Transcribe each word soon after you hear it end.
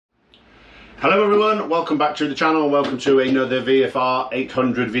Hello everyone, welcome back to the channel and welcome to another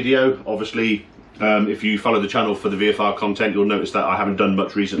VFR800 video. Obviously, if you follow the channel for the VFR content, you'll notice that I haven't done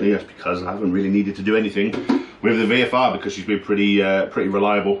much recently. That's because I haven't really needed to do anything with the VFR because she's been pretty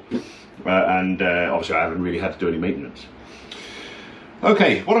reliable, and obviously I haven't really had to do any maintenance.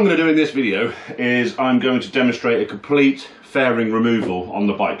 Okay, what I'm going to do in this video is I'm going to demonstrate a complete fairing removal on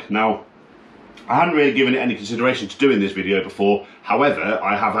the bike. Now, I hadn't really given it any consideration to doing this video before. However,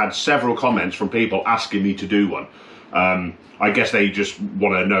 I have had several comments from people asking me to do one. I guess they just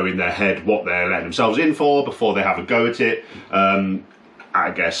want to know in their head what they're letting themselves in for before they have a go at it.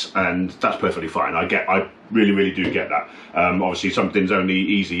 I guess, and that's perfectly fine. I really do get that. Obviously, something's only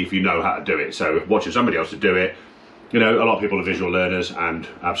easy if you know how to do it. So, watching somebody else to do it, you know, a lot of people are visual learners, and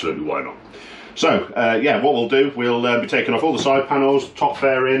absolutely why not. So, yeah, what we'll do, we'll be taking off all the side panels, top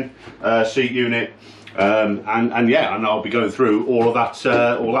fairing, seat unit, and I'll be going through all of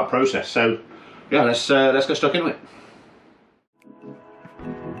that process. So, yeah, let's get stuck into it.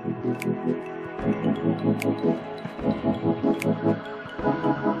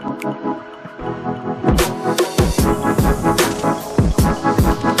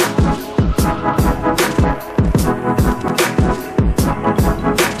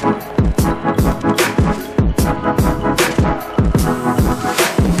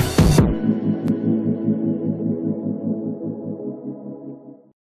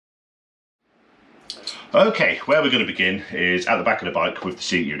 Okay, where we're going to begin is at the back of the bike with the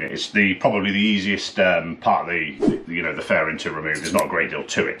seat unit. It's probably the easiest part of the fairing to remove. There's not a great deal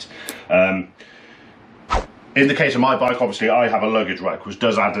to it. In the case of my bike, obviously I have a luggage rack, which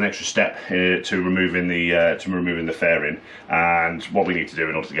does add an extra step to removing the fairing. And what we need to do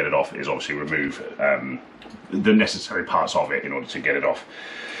in order to get it off is obviously remove the necessary parts of it in order to get it off.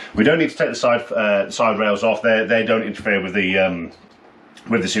 We don't need to take the side rails off. They don't interfere with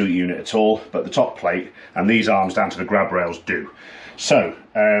the seat unit at all, but the top plate and these arms down to the grab rails do. So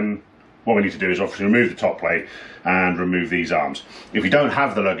what we need to do is obviously remove the top plate and remove these arms. If you don't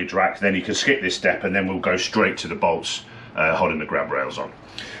have the luggage rack, then you can skip this step and then we'll go straight to the bolts holding the grab rails on.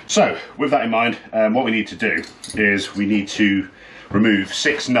 So with that in mind, what we need to do is we need to remove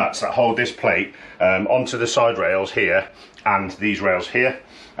 6 nuts that hold this plate onto the side rails here and these rails here.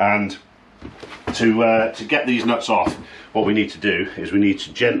 And to get these nuts off, what we need to do is we need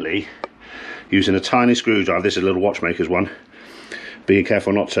to gently, using a tiny screwdriver, this is a little watchmaker's one, being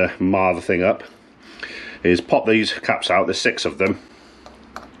careful not to mar the thing up, is pop these caps out. There's 6 of them,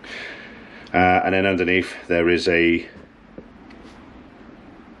 and then underneath there is a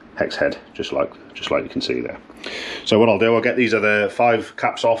hex head, just like you can see there. So what I'll do, I'll get these other 5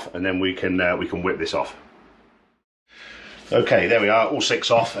 caps off, and then we can whip this off. Okay, there we are, all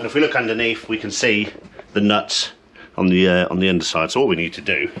 6 off, and if we look underneath, we can see the nuts on the underside. So all we need to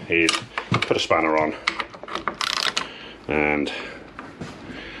do is put a spanner on and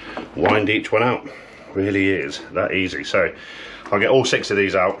wind each one out. Really is that easy. So I'll get all 6 of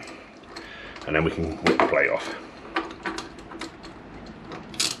these out, and then we can whip the plate off.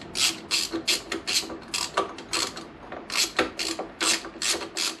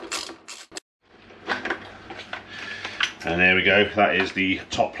 And there we go, that is the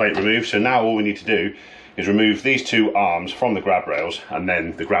top plate removed. So now all we need to do is remove these 2 arms from the grab rails, and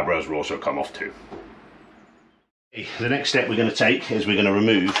then the grab rails will also come off too. The next step we're going to take is we're going to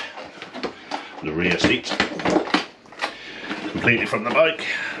remove the rear seat completely from the bike,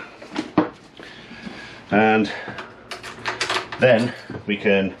 and then we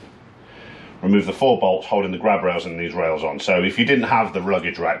can remove the 4 bolts holding the grab rails and these rails on. So if you didn't have the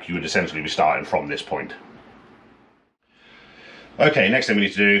luggage rack, you would essentially be starting from this point. Okay, next thing we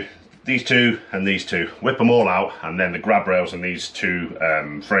need to do, these 2 and these 2, whip them all out, and then the grab rails and these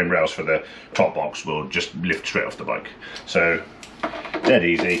 2 frame rails for the top box will just lift straight off the bike. So, dead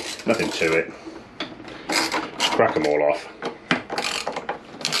easy, nothing to it. Just crack them all off.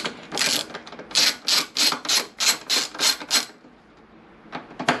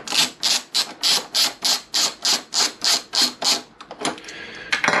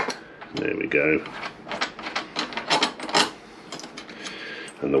 There we go.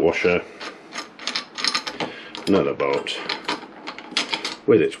 And the washer, another bolt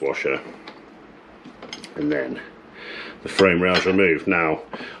with its washer, and then the frame rails removed. Now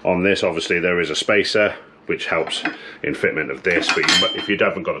on this obviously there is a spacer which helps in fitment of this, but if you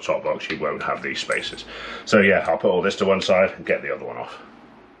haven't got a top box you won't have these spacers. So yeah, I'll put all this to one side and get the other one off.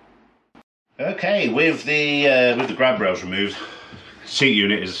 Okay, with the grab rails removed, seat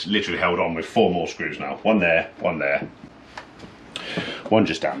unit is literally held on with 4 more screws now. One there, one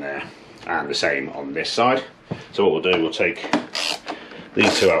just down there, and the same on this side. So what we'll do, we'll take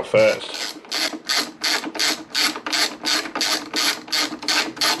these two out first,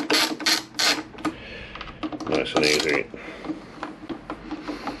 and easy.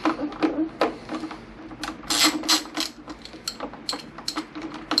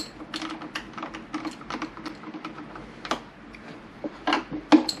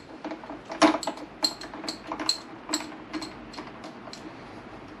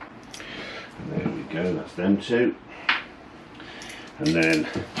 Go, that's them two, and then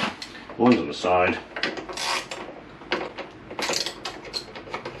one's on the side.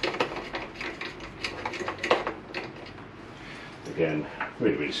 Again,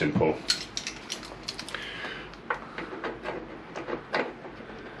 really simple.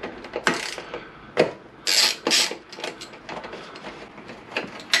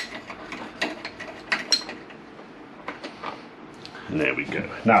 And there we go.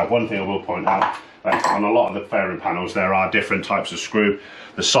 Now, one thing I will point out, on a lot of the fairing panels there are different types of screw.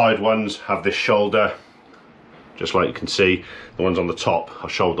 The side ones have this shoulder, just like you can see. The ones on the top are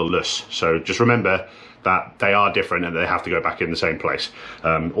shoulderless, so just remember that they are different and they have to go back in the same place.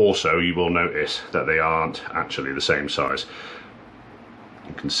 Also, you will notice that they aren't actually the same size.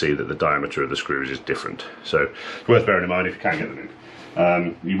 You can see that the diameter of the screws is different, so it's worth bearing in mind if you can get them in.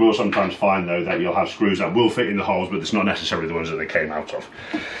 You will sometimes find though that you'll have screws that will fit in the holes, but it's not necessarily the ones that they came out of.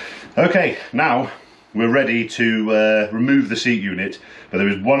 Okay, now we're ready to remove the seat unit, but there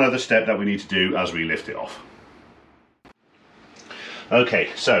is one other step that we need to do as we lift it off.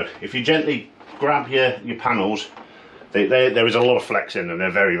 Okay, so if you gently grab your panels, there is a lot of flex in them,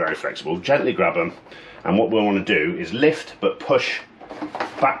 they're very flexible. Gently grab them, and what we want to do is lift but push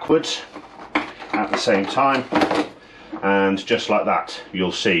backwards at the same time, and just like that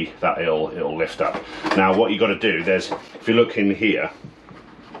you'll see that it'll lift up. Now what you've got to do, if you look in here,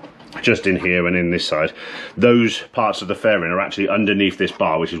 just in here and in this side, those parts of the fairing are actually underneath this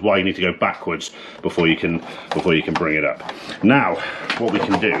bar, which is why you need to go backwards before you can bring it up. Now what we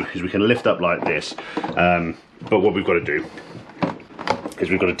can do is we can lift up like this, but what we've got to do is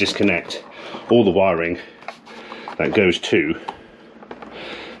we've got to disconnect all the wiring that goes to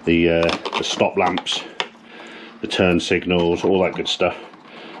the stop lamps, the turn signals, all that good stuff,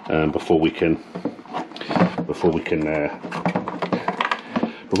 before we can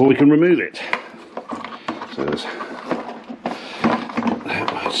remove it. So it's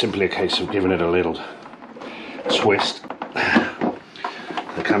simply a case of giving it a little twist.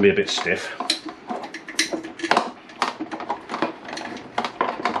 It can be a bit stiff.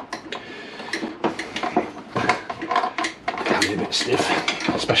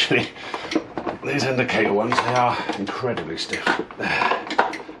 Especially these indicator ones, they are incredibly stiff.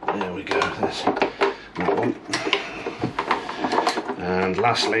 There we go, there's that one. And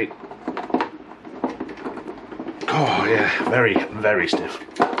lastly, oh yeah, very stiff.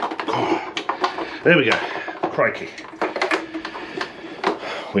 Oh, there we go, crikey.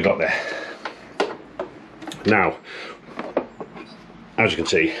 We got there. Now, as you can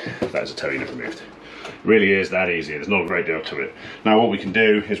see, that's a tow unit removed. Really is that easy. There's not a great deal to it. Now what we can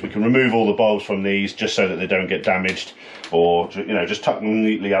do is we can remove all the bulbs from these just so that they don't get damaged, or just tuck them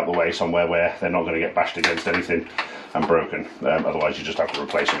neatly out the way somewhere where they're not going to get bashed against anything and broken. Otherwise you just have to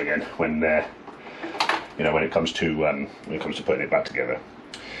replace them again when when it comes to putting it back together.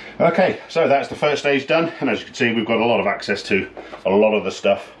 Okay, so that's the first stage done, and as you can see we've got a lot of access to a lot of the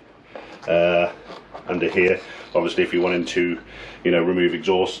stuff under here. Obviously if you're wanting to remove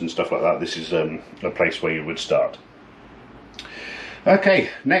exhaust and stuff like that, this is a place where you would start. Okay,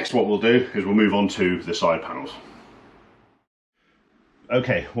 next what we'll do is we'll move on to the side panels.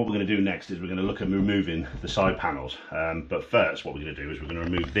 Okay, what we're going to do next is we're going to look at removing the side panels, but first what we're going to do is we're going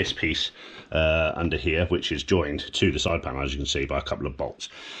to remove this piece under here, which is joined to the side panel, as you can see, by a couple of bolts.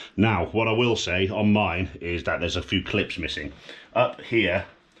 Now what I will say on mine is that there's a few clips missing. Up here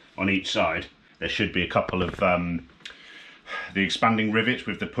on each side there should be a couple of the expanding rivets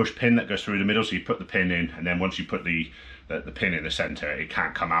with the push pin that goes through the middle, so you put the pin in, and then once you put the pin in the center, it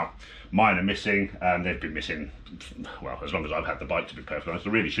can't come out. Mine are missing, and they've been missing, well, as long as I've had the bike, to be perfectly honest. I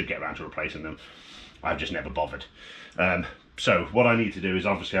really should get around to replacing them. I've just never bothered. So what I need to do is,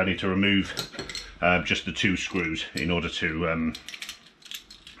 obviously I need to remove just the two screws in order to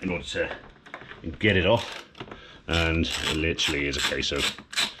get it off, and it literally is a case of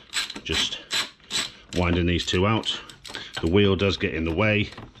just winding these two out. The wheel does get in the way,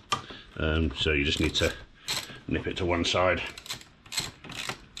 so you just need to nip it to one side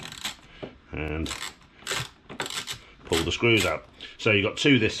and pull the screws out. So you've got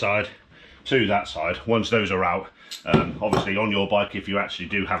two this side, two that side. Once those are out, obviously on your bike, if you actually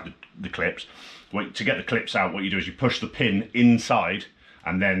do have the clips, to get the clips out, what you do is you push the pin inside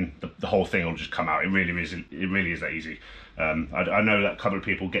and then the whole thing will just come out. It really is that easy. I know that a couple of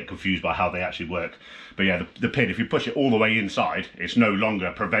people get confused by how they actually work, but yeah, the pin, if you push it all the way inside, it's no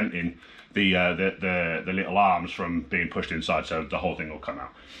longer preventing the little arms from being pushed inside, so the whole thing will come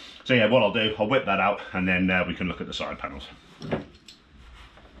out. So yeah, what I'll do, I'll whip that out, and then we can look at the side panels.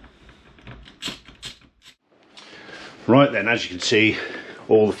 Right then, as you can see,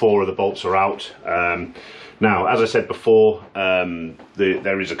 all the 4 of the bolts are out. Now, as I said before,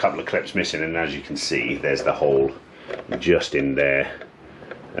 there is a couple of clips missing, and as you can see, there's the hole just in there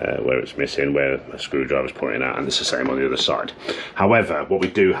where it's missing, where a screwdriver's pointing out, and it's the same on the other side. However, what we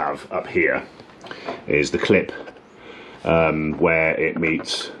do have up here is the clip where it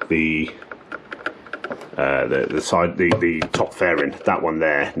meets the top fairing. That one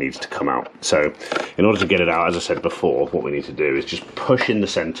there needs to come out. So in order to get it out, as I said before, what we need to do is just push in the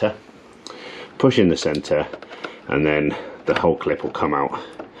center, and then the whole clip will come out,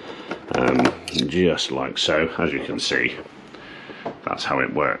 just like so. As you can see, that's how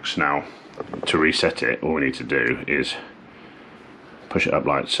it works. Now, to reset it, all we need to do is push it up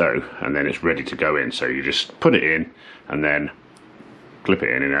like so, and then it's ready to go in. So you just put it in and then clip it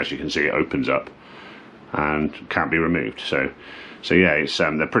in, and as you can see, it opens up and can't be removed. So yeah, it's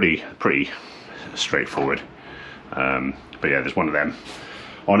they're pretty straightforward. But yeah, there's one of them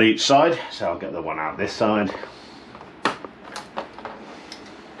on each side, so I'll get the one out this side.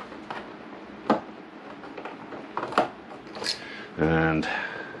 And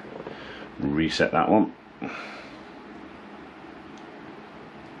reset that one.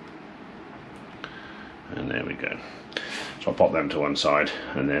 And there we go. So I'll pop them to one side,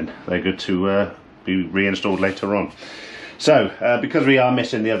 and then they're good to be reinstalled later on. So because we are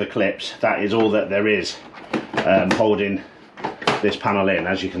missing the other clips, that is all that there is holding this panel in.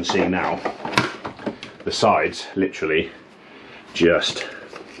 As you can see now, the sides literally just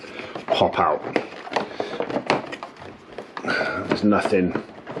pop out. There's nothing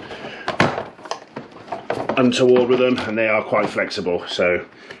untoward with them, and they are quite flexible. So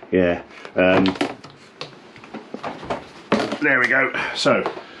yeah, there we go. So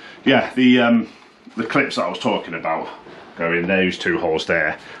yeah, the clips that I was talking about go in those 2 holes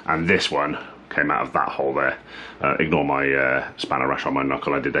there, and this one came out of that hole there. Ignore my spanner rash on my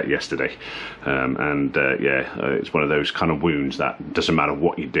knuckle, I did that yesterday. Yeah, it's one of those kind of wounds that doesn't matter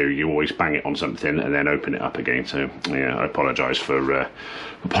what you do, you always bang it on something and then open it up again. So yeah, I apologise for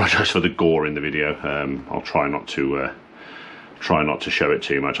the gore in the video. I'll try not to show it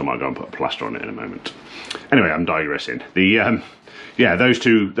too much. I might go and put a plaster on it in a moment. Anyway, I'm digressing. Yeah, those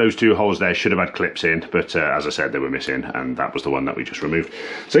two holes there should have had clips in, but as I said, they were missing, and that was the one that we just removed.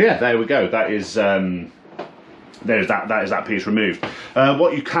 So yeah, there we go. That is that piece removed.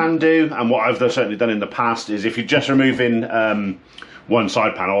 What you can do, and what I've certainly done in the past, is if you're just removing one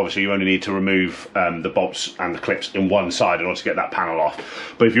side panel, obviously you only need to remove the bolts and the clips in one side in order to get that panel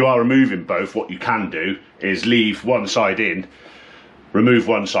off. But if you are removing both, what you can do is leave one side in, remove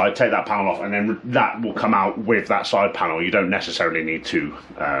one side, take that panel off, and then that will come out with that side panel. You don't necessarily need to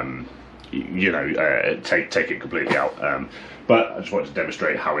take it completely out, but I just wanted to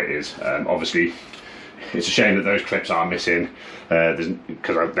demonstrate how it is. Obviously it's a shame that those clips are missing,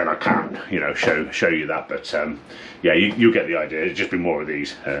 because then I can't show you that, but yeah, you get the idea. It'll just be more of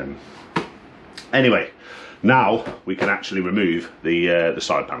these. Anyway, now we can actually remove the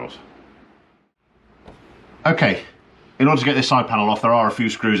side panels. Okay, in order to get this side panel off, there are a few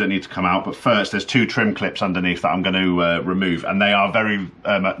screws that need to come out, but first there's 2 trim clips underneath that I'm going to remove, and they are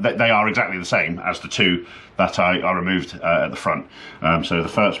they are exactly the same as the 2 that I removed at the front. So the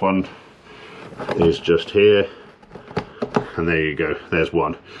first one is just here, and there you go, there's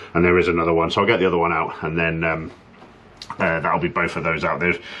one, and there is another one, so I'll get the other one out, and then that'll be both of those out.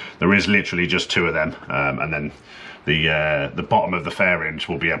 There is literally just 2 of them, and then the bottom of the fairings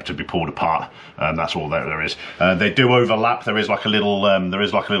will be able to be pulled apart. That's all that there is. They do overlap. There is like a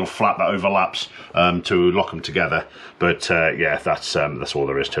little flap that overlaps to lock them together. But yeah, that's all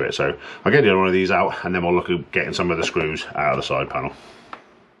there is to it. So I'll get the other one of these out, and then we'll look at getting some of the screws out of the side panel.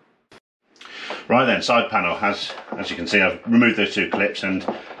 Right then, side panel, as you can see, I've removed those 2 clips, and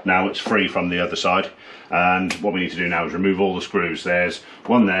now it's free from the other side. And what we need to do now is remove all the screws. There's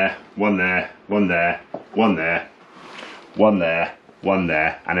one there, one there, one there, one there, one there, one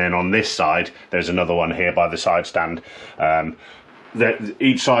there, and then on this side there's another one here by the side stand.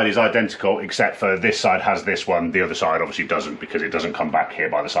 Each side is identical except for this side has this one, the other side obviously doesn't, because it doesn't come back here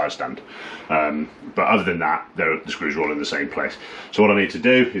by the side stand. But other than that, the screws are all in the same place. So what I need to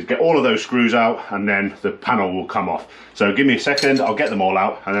do is get all of those screws out, and then the panel will come off. So give me a second, I'll get them all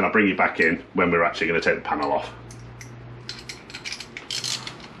out, and then I'll bring you back in when we're actually going to take the panel off.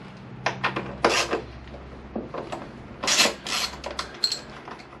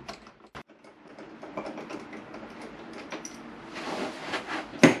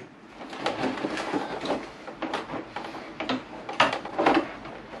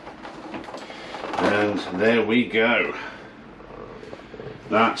 And there we go.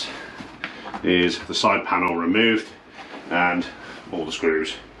 That is the side panel removed, and all the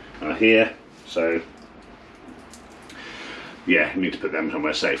screws are here. So yeah, you need to put them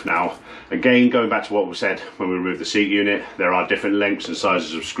somewhere safe. Now again, going back to what we said when we removed the seat unit, there are different lengths and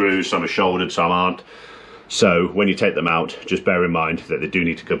sizes of screws. Some are shouldered, some aren't. So when you take them out, just bear in mind that they do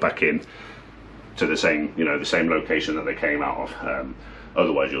need to go back in to the same, you know, the same location that they came out of.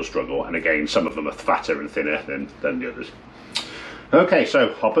 Otherwise you'll struggle. And again, some of them are fatter and thinner than the others. Okay,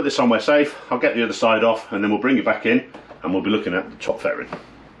 so I'll put this somewhere safe, I'll get the other side off, and then we'll bring it back in and we'll be looking at the top fairing.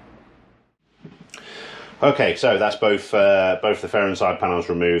 Okay, so that's both the fairing side panels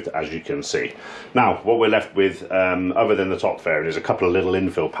removed, as you can see. Now, what we're left with, other than the top fairing, is a couple of little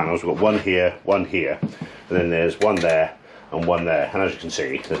infill panels. We've got one here, and then there's one there and one there. And as you can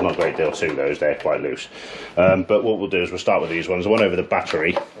see, there's not a great deal to those, they're quite loose. But what we'll do is we'll start with these ones. The one over the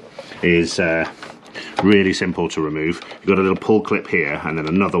battery is really simple to remove. You've got a little pull clip here, and then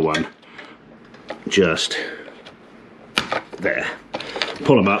another one just there.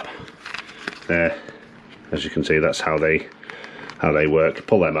 Pull them up there. As you can see, that's how they work.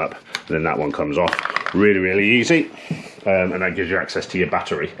 Pull them up, and then that one comes off. Really easy, and that gives you access to your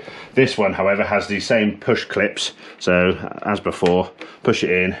battery. This one, however, has the same push clips. So as before, push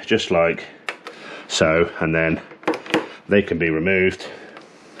it in just like so, and then they can be removed.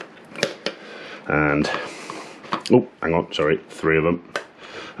 And oh, hang on, sorry, 3 of them.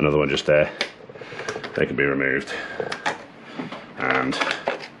 Another one just there. They can be removed, and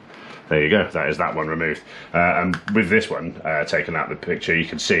there you go, that is that one removed. And with this one taken out of the picture, you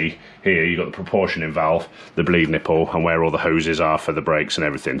can see here you've got the proportioning valve, the bleed nipple, and where all the hoses are for the brakes and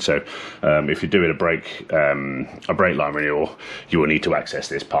everything. So if you're doing a brake line renewal, you will need to access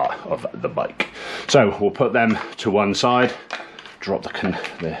this part of the bike. So we'll put them to one side, drop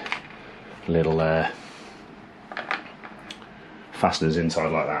the little fasteners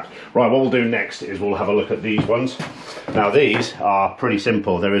inside like that. Right, what we'll do next is we'll have a look at these ones. Now these are pretty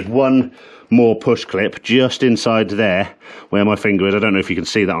simple. There is one more push clip just inside there where my finger is. I don't know if you can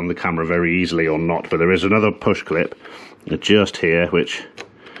see that on the camera very easily or not, but there is another push clip just here, which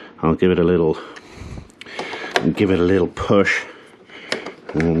I'll give it a little push,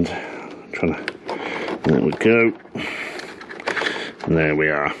 and I'm trying to, there we go, and there we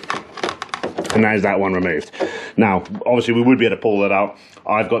are. And there's that one removed. Now, obviously we would be able to pull that out.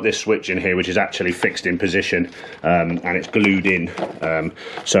 I've got this switch in here which is actually fixed in position, and it's glued in,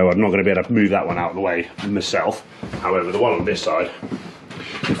 so I'm not going to be able to move that one out of the way myself. However, the one on this side,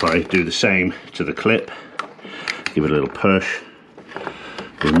 if I do the same to the clip, give it a little push,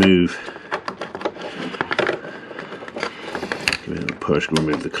 remove, give it a little push,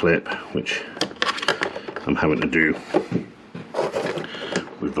 remove the clip, which I'm having to do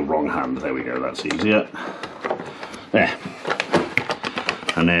with the wrong hand. There we go, that's easier. There.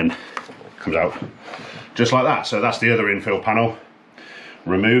 And then comes out just like that. So that's the other infill panel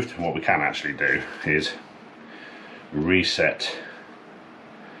removed. And what we can actually do is reset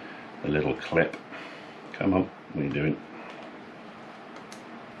the little clip. Come on, what are you doing?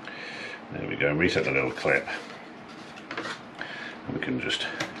 There we go, reset the little clip. And we can just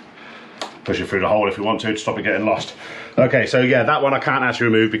push it through the hole if we want to stop it getting lost. Okay, so yeah, that one I can't actually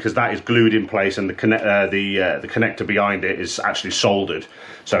remove because that is glued in place, and the connector behind it is actually soldered.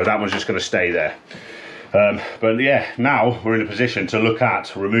 So that one's just going to stay there. But yeah, now we're in a position to look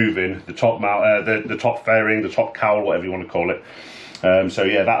at removing the top mount, the top fairing, the top cowl, whatever you want to call it. So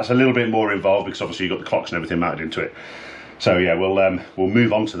yeah, that's a little bit more involved because obviously you've got the clocks and everything mounted into it. So yeah, we'll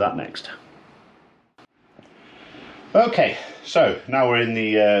move on to that next. Okay, so now we're in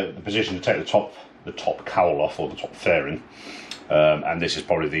the position to take the top cowl off, or the top fairing, and this is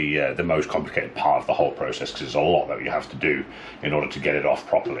probably the most complicated part of the whole process because there's a lot that you have to do in order to get it off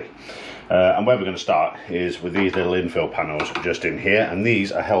properly. And where we're going to start is with these little infill panels just in here, and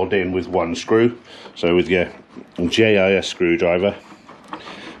these are held in with one screw. So with your JIS screwdriver,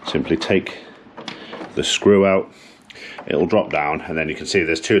 simply take the screw out, it'll drop down, and then you can see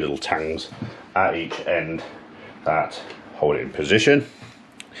there's 2 little tangs at each end that hold it in position.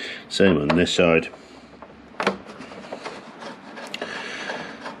 Same on this side.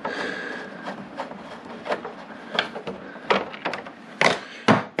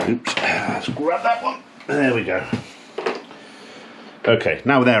 Oops, let's grab that one. There we go. Okay,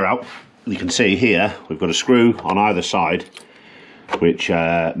 now they're out, you can see here we've got a screw on either side which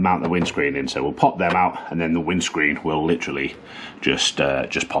mount the windscreen in. So we'll pop them out, and then the windscreen will literally just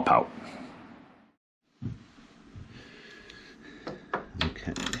pop out.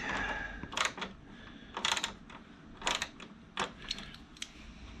 Okay.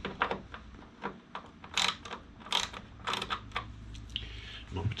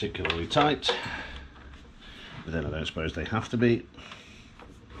 particularly tight, but then I don't suppose they have to be.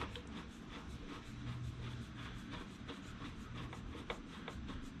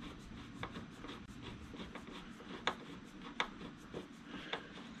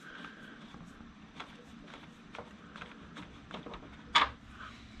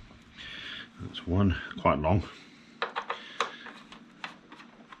 That's one, quite long.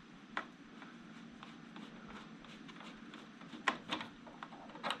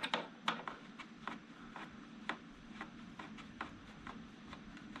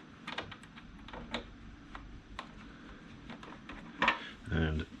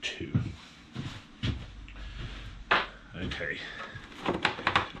 And two. Okay,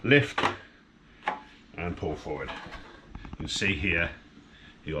 lift and pull forward. You can see here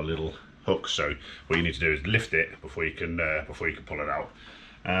you got little hooks, so what you need to do is lift it before you can pull it out,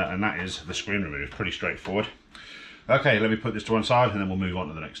 and that is the screen removed. Pretty straightforward. Okay, let me put this to one side and then we'll move on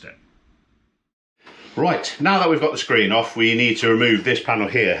to the next step. Right, now that we've got the screen off, we need to remove this panel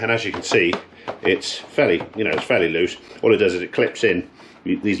here, and as you can see, it's fairly, it's fairly loose. All it does is it clips in.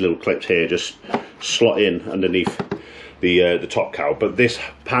 These little clips here just slot in underneath the top cowl, but this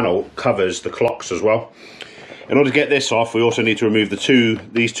panel covers the clocks as well. In order to get this off, we also need to remove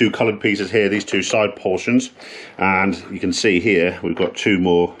these two coloured pieces here, these two side portions, and you can see here we've got two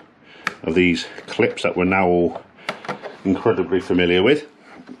more of these clips that we're now all incredibly familiar with.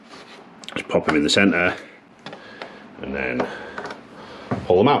 Just pop them in the centre and then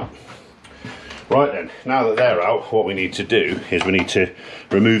pull them out. Right then, now that they're out, what we need to do is we need to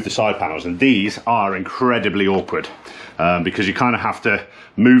remove the side panels, and these are incredibly awkward because you kind of have to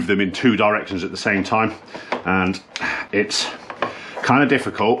move them in two directions at the same time, and it's kind of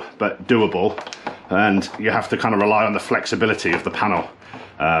difficult but doable, and you have to kind of rely on the flexibility of the panel,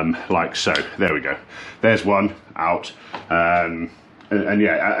 like so. There we go. There's one out, and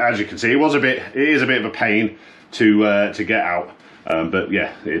yeah, as you can see, it is a bit of a pain to get out. But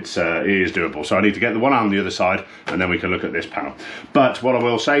yeah, it is doable. So I need to get the one on the other side, and then we can look at this panel. But what I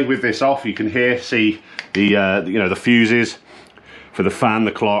will say, with this off, you can see the the fuses for the fan,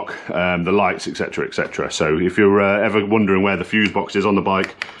 the clock, the lights, etc., etc. So if you're ever wondering where the fuse box is on the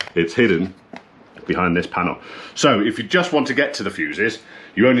bike, it's hidden behind this panel. So if you just want to get to the fuses,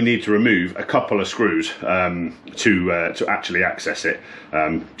 you only need to remove a couple of screws to actually access it.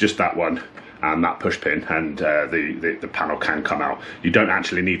 Just that one and that push pin, and the panel can come out. You don't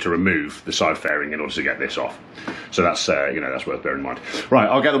actually need to remove the side fairing in order to get this off. So that's that's worth bearing in mind. Right,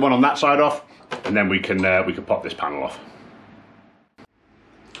 I'll get the one on that side off, and then we can pop this panel off.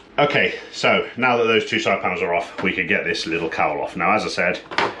 Okay, so now that those two side panels are off, we can get this little cowl off. Now, as I said,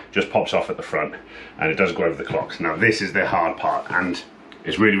 just pops off at the front, and it does go over the clocks. Now, this is the hard part, and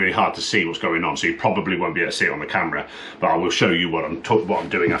it's really, really hard to see what's going on, so you probably won't be able to see it on the camera, but I will show you what I'm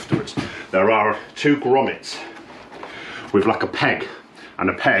doing afterwards. There are two grommets with like a peg, and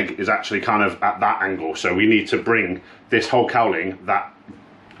a peg is actually kind of at that angle, so we need to bring this whole cowling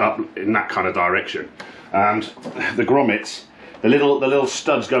up in that kind of direction. And the grommets, the little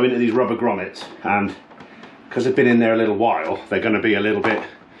studs go into these rubber grommets, and because they've been in there a little while, they're going to be a little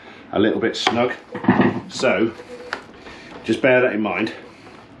bit snug. So just bear that in mind,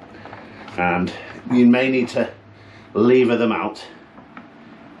 and you may need to lever them out,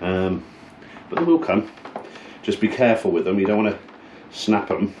 but they will come. Just be careful with them, you don't want to snap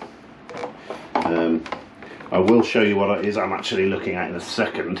them. I will show you what it is I'm actually looking at in a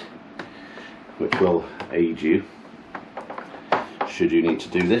second, which will aid you should you need to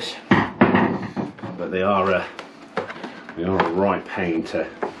do this. But they are a right pain to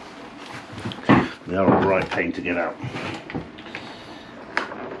get out.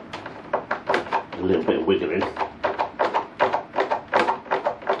 A little bit of wiggling,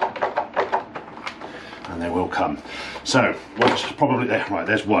 and they will come. So what's probably there? Right,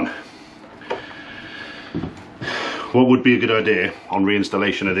 there's one. What would be a good idea on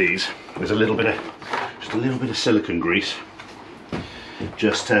reinstallation of these is just a little bit of silicone grease,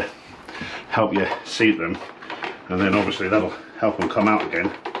 just to help you seat them, and then obviously that'll help them come out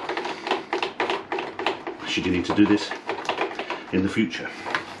again should you need to do this in the future.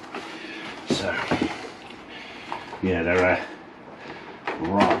 So yeah, they're a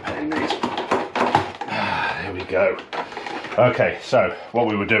right pain, these. There we go. Okay, so what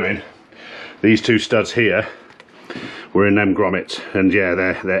we were doing, these two studs here were in them grommets, and yeah,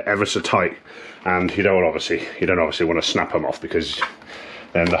 they're ever so tight, and you don't obviously want to snap them off, because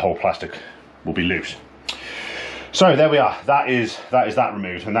then the whole plastic will be loose. So there we are. That is that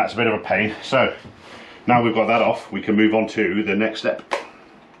removed, and that's a bit of a pain. So now we've got that off, we can move on to the next step.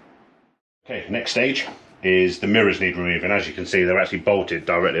 Okay, next stage is the mirrors need removing. As you can see, they're actually bolted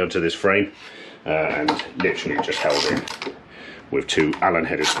directly onto this frame and literally just held in with 2 Allen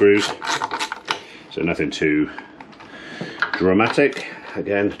headed screws. So nothing too dramatic.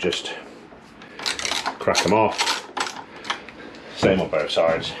 Again, just crack them off. Same on both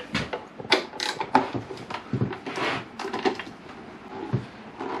sides.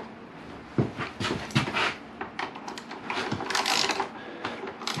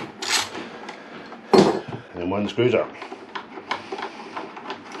 And one screws up.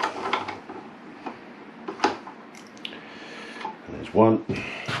 And there's one.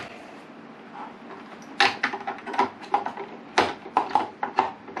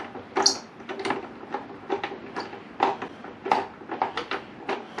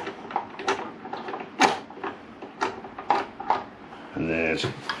 And there's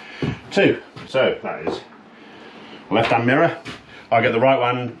 2. So that is left-hand mirror. I'll get the right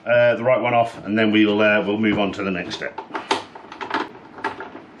one off, and then we'll move on to the next step.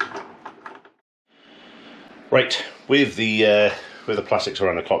 Right, with the plastics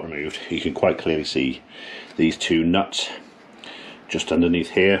around the clock removed, you can quite clearly see these 2 nuts just underneath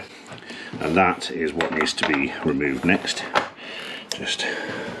here, and that is what needs to be removed next. Just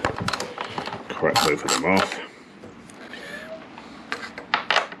crack both of them off.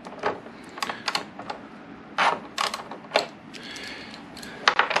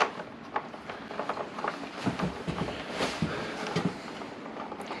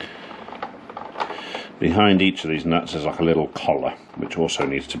 Behind each of these nuts is like a little collar, which also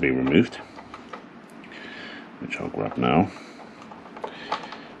needs to be removed, which I'll grab now.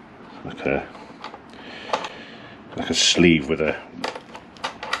 Like a sleeve with a,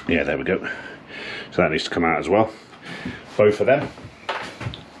 yeah, there we go. So that needs to come out as well, both of them.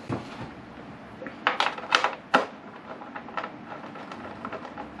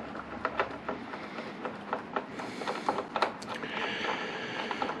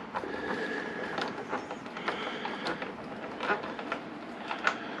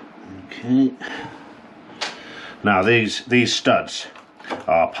 Okay. Now these studs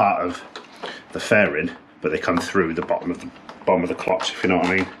are part of the fairing, but they come through the bottom of the clocks, if you know what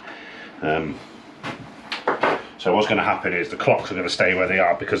I mean. So what's going to happen is the clocks are going to stay where they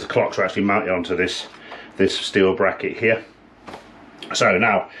are, because the clocks are actually mounted onto this steel bracket here. So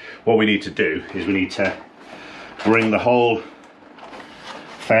now what we need to do is we need to bring the whole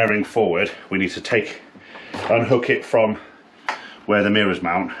fairing forward. We need to unhook it from where the mirrors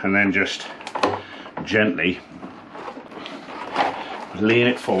mount, and then just gently lean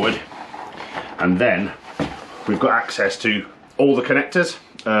it forward, and then we've got access to all the connectors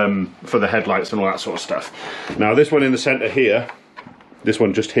for the headlights and all that sort of stuff. Now this one in the center here, this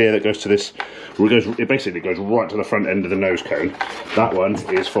one just here that goes to this, it basically goes right to the front end of the nose cone. That one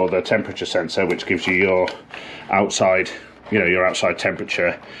is for the temperature sensor, which gives you your outside, your outside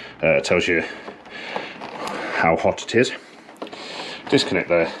temperature, tells you how hot it is. Disconnect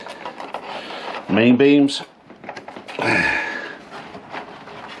the main beams.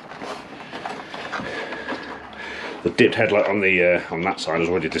 The dipped headlight on that side has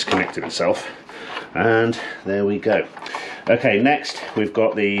already disconnected itself, and there we go. Okay, next we've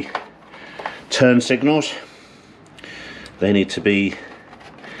got the turn signals. They need to be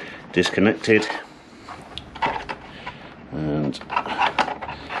disconnected, and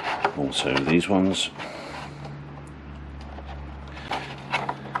also these ones.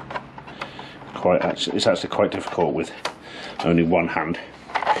 It's actually quite difficult with only one hand.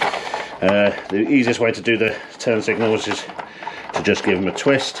 The easiest way to do the turn signals is to just give them a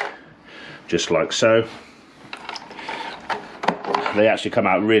twist, just like so. They actually come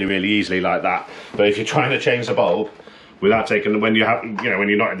out really, really easily like that. But if you're trying to change the bulb without taking, when you're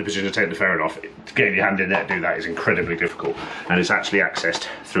not in the position to take the fairing off, getting your hand in there to do that is incredibly difficult, and it's actually accessed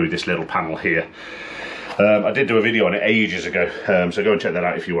through this little panel here. I did do a video on it ages ago, so go and check that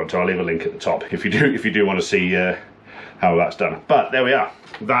out if you want to. I'll leave a link at the top if you do want to see how that's done. But there we are.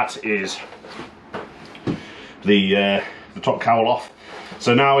 That is the top cowl off.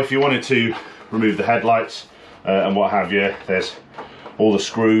 So now if you wanted to remove the headlights and what have you, there's all the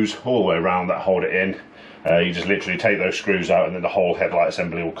screws all the way around that hold it in. You just literally take those screws out, and then the whole headlight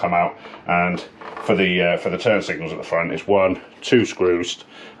assembly will come out. And for the turn signals at the front, it's 1, 2 screws,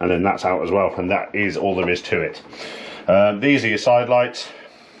 and then that's out as well. And that is all there is to it. These are your side lights.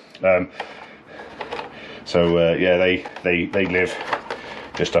 Yeah, they live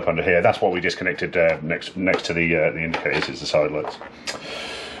just up under here. That's what we disconnected next to the indicators. Is the side lights.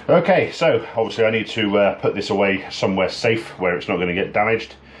 Okay, so obviously I need to put this away somewhere safe where it's not going to get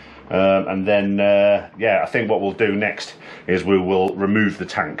damaged. and then yeah, I think what we'll do next is we will remove the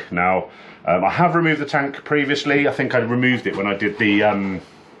tank. Now I have removed the tank previously. I think I removed it when I did the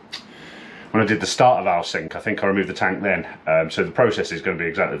starter valve sync. I think I removed the tank then, so the process is going to be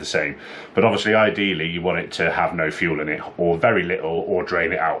exactly the same, but obviously ideally you want it to have no fuel in it, or very little, or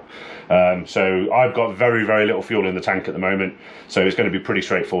drain it out. So I've got very little fuel in the tank at the moment, so it's going to be pretty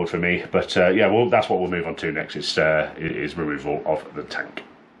straightforward for me. But yeah, well, that's what we'll move on to next. Is removal of the tank.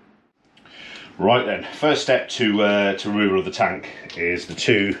 Right then, first step to removal of the tank is the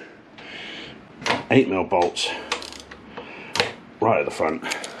two 8mm bolts right at the front.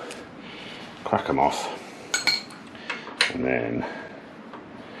 Crack them off and then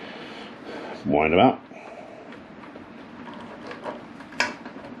wind them up.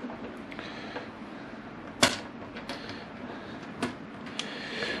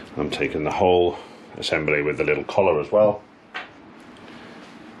 I'm taking the whole assembly with the little collar as well.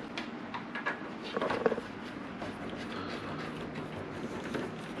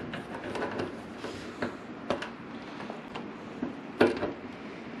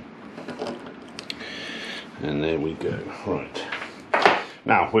 And there we go. Right,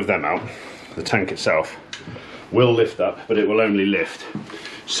 now with them out, the tank itself will lift up, but it will only lift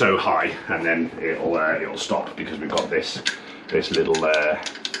so high, and then it'll stop, because we've got this little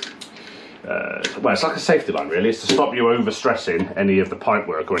well, it's like a safety line really. It's to stop you overstressing any of the pipe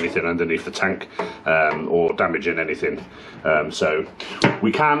work or anything underneath the tank, or damaging anything. So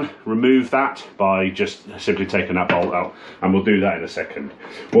we can remove that by just simply taking that bolt out, and we'll do that in a second.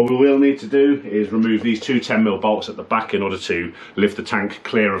 What we will need to do is remove these two 10mm bolts at the back in order to lift the tank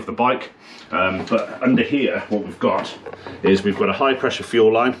clear of the bike. But under here, what we've got is we've got a high pressure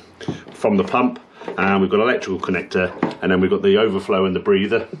fuel line from the pump, and we've got an electrical connector, and then we've got the overflow and the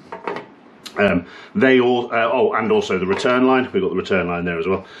breather. They all, oh, and also the return line. We've got the return line there as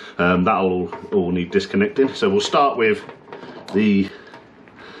well. That'll all need disconnecting. So we'll start with the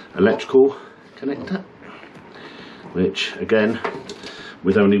electrical connector, which again,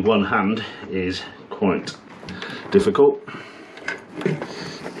 with only one hand, is quite difficult.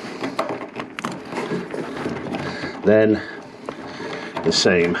 Then the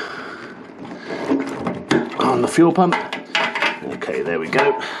same on the fuel pump. Okay, there we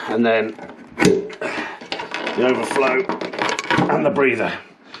go. And then the overflow and the breather,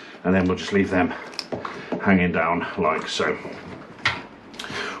 and then we'll just leave them hanging down like so.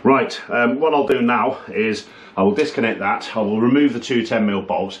 Right, what I'll do now is I will disconnect that, I will remove the two 10mm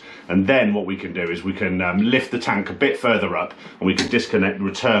bolts, and then what we can do is we can lift the tank a bit further up, and we can disconnect the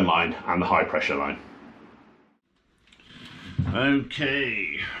return line and the high pressure line.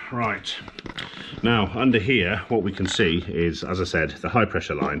 Okay, right, now under here what we can see is, as I said, the high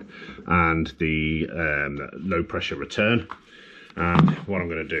pressure line and the low pressure return. And what I'm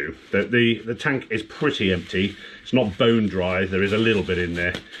going to do, the tank is pretty empty, it's not bone dry, there is a little bit in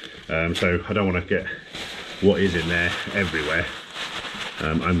there, so I don't want to get what is in there everywhere.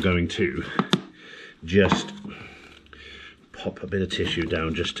 I'm going to just pop a bit of tissue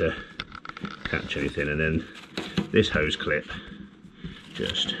down just to catch anything, and then this hose clip,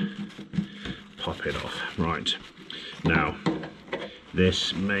 just pop it off. Right, now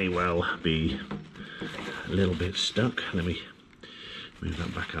this may well be a little bit stuck. Let me move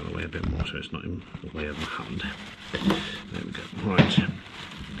that back out of the way a bit more so it's not in the way of my hand. There we go. Right,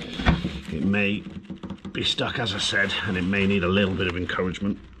 it may be stuck, as I said, and it may need a little bit of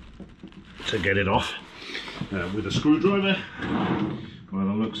encouragement to get it off with a screwdriver, by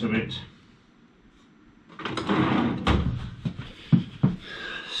the looks of it.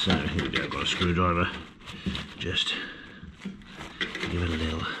 So here we go, got a screwdriver, just give it a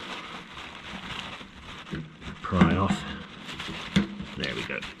little pry off. There we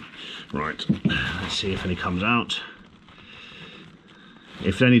go. Right, let's see if any comes out.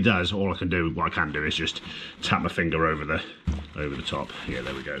 If any does, all I can do, what I can do is just tap my finger over the top. Yeah,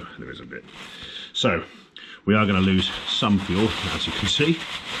 there we go, there is a bit. So we are going to lose some fuel, as you can see.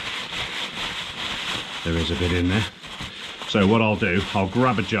 There is a bit in there. So what I'll do, I'll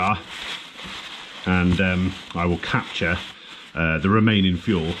grab a jar and I will capture the remaining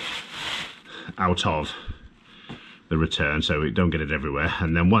fuel out of the return, so we don't get it everywhere.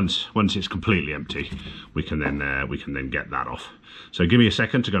 And then once it's completely empty, we can then get that off. So give me a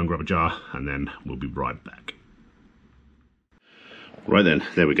second to go and grab a jar, and then we'll be right back. Right then,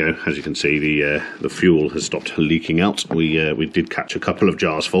 there we go. As you can see, the fuel has stopped leaking out. We did catch a couple of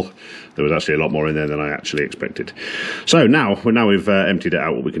jars full. There was actually a lot more in there than I actually expected. So now we've emptied it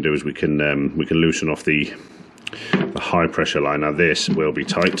out, what we can do is we can loosen off the high pressure line. Now this will be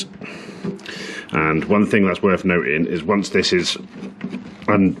tight. And one thing that's worth noting is once this is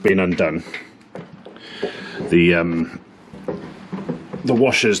been undone. The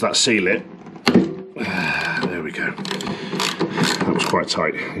washers that seal it, there we go. That was quite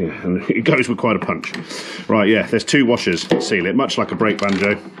tight, yeah, and it goes with quite a punch. Right, yeah, there's 2 washers that seal it, much like a brake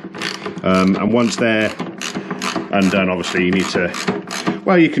banjo. And once they're undone, obviously you need to,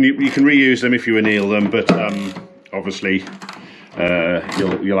 well, you can reuse them if you anneal them, but obviously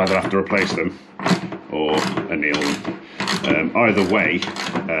you'll either have to replace them or anneal them. Either way,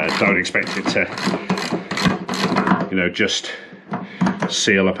 don't expect it to, you know, just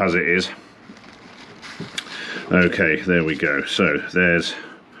seal up as it is. Okay, there we go. So there's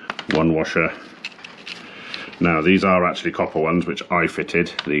 1 washer. Now these are actually copper ones, which I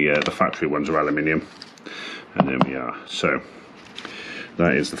fitted. The factory ones are aluminium. And there we are. So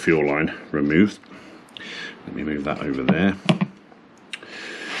that is the fuel line removed. Let me move that over there.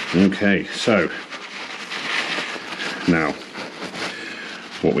 Okay, so now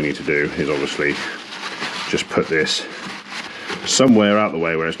what we need to do is obviously just put this somewhere out the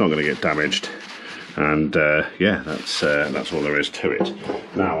way where it's not going to get damaged. And yeah, that's all there is to it.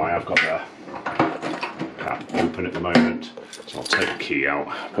 Now I have got the cap open at the moment, so I'll take the key out,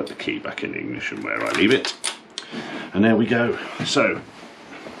 put the key back in the ignition where I leave it, and there we go. So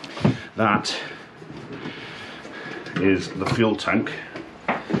that is the fuel tank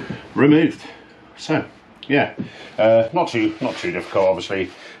removed. So yeah, not too difficult.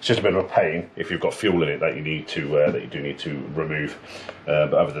 Obviously, it's just a bit of a pain if you've got fuel in it that you need to that you do need to remove.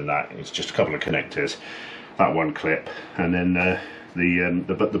 But other than that, it's just a couple of connectors, that 1 clip, and then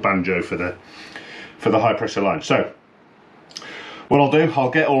the banjo for the high pressure line. So what I'll do,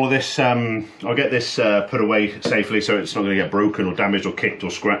 I'll get all of this, I'll get this put away safely so it's not going to get broken or damaged or kicked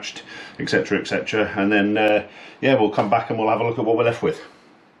or scratched, etc, etc. And then yeah, we'll come back and we'll have a look at what we're left with.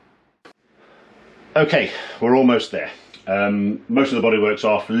 Okay, we're almost there. Most of the bodywork's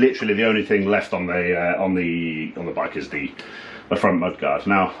off. Literally the only thing left on the bike is the front mudguard.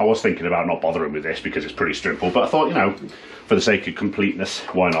 Now I was thinking about not bothering with this because it's pretty simple, but I thought, you know, for the sake of completeness,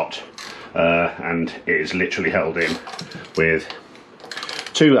 why not? And it is literally held in with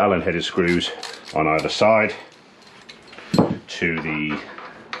 2 Allen headed screws on either side to the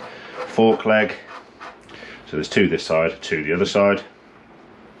fork leg. So there's 2 this side, 2 the other side.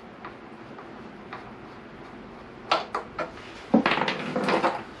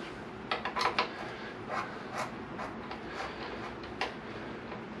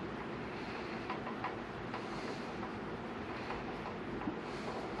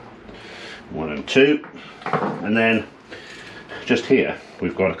 One and 2, and then just here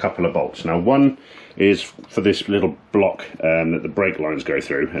we've got a couple of bolts. Now one is for this little block that the brake lines go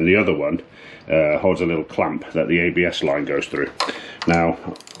through, and the other one holds a little clamp that the ABS line goes through. Now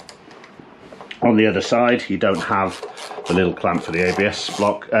on the other side you don't have the little clamp for the ABS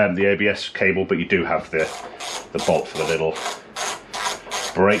block, the ABS cable, but you do have the bolt for the little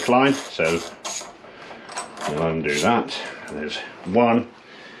brake line. So we'll undo that. There's 1.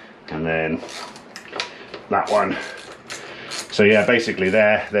 And then that one. So yeah, basically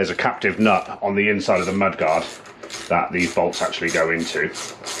there's a captive nut on the inside of the mudguard that these bolts actually go into.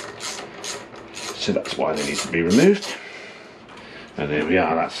 So that's why they need to be removed. And there we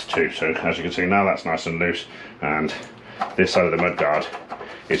are, that's 2. So as you can see now, that's nice and loose, and this side of the mudguard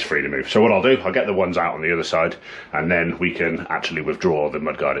is free to move. So what I'll do, I'll get the ones out on the other side, and then we can actually withdraw the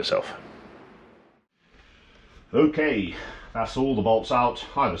mudguard itself. Okay. That's all the bolts out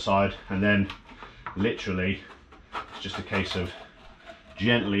either side, and then literally it's just a case of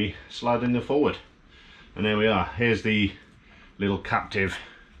gently sliding them forward. And there we are. Here's the little captive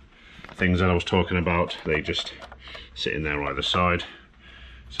things that I was talking about. They just sit in there either side.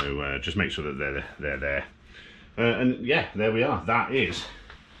 So just make sure that they're there. And yeah, there we are. That is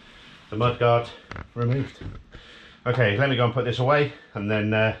the mudguard removed. Okay, let me go and put this away, and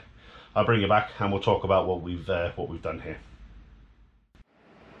then I'll bring you back and we'll talk about what we've done here.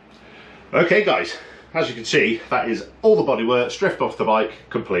 Okay guys, as you can see, that is all the bodywork stripped off the bike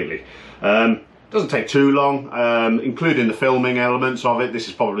completely. Doesn't take too long, including the filming elements of it. This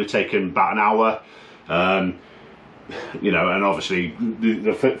has probably taken about an hour. You know, and obviously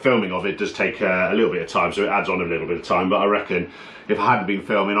the filming of it does take a little bit of time, so it adds on a little bit of time. But I reckon if I hadn't been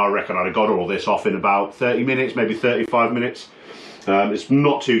filming, I reckon I'd have got all this off in about 30 minutes, maybe 35 minutes. It's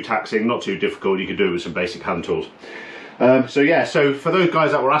not too taxing, not too difficult. You can do it with some basic hand tools. So yeah, so for those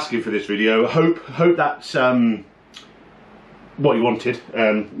guys that were asking for this video, hope that's what you wanted.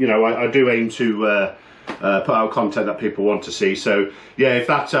 You know, I do aim to put out content that people want to see. So yeah, if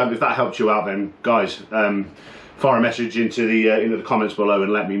that helped you out, then guys, fire a message into the comments below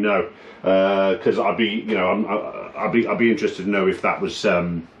and let me know, because I'd be, you know, I'd be interested to know if that was,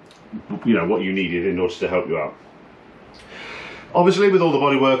 you know, what you needed in order to help you out. Obviously, with all the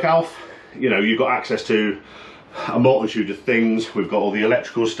Bodywork Alf, you know, you've got access to a multitude of things. We've got all the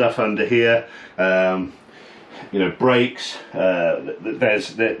electrical stuff under here, you know, brakes.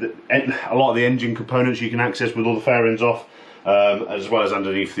 There's a lot of the engine components you can access with all the fairings off, as well as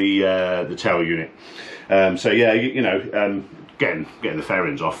underneath the tail unit. So yeah, you know, getting the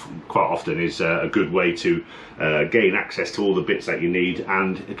fairings off quite often is a good way to gain access to all the bits that you need,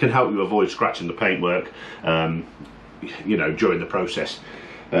 and it can help you avoid scratching the paintwork, you know, during the process.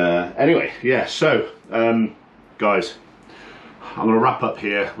 Anyway, yeah, so guys, I'm going to wrap up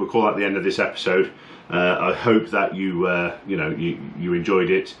here. We'll call that the end of this episode. I hope that you you know, you enjoyed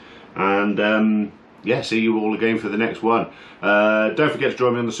it, and yeah, see you all again for the next one. Don't forget to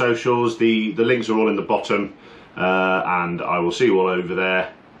join me on the socials. The links are all in the bottom, and I will see you all over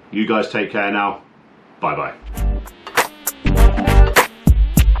there. You guys take care now. Bye bye.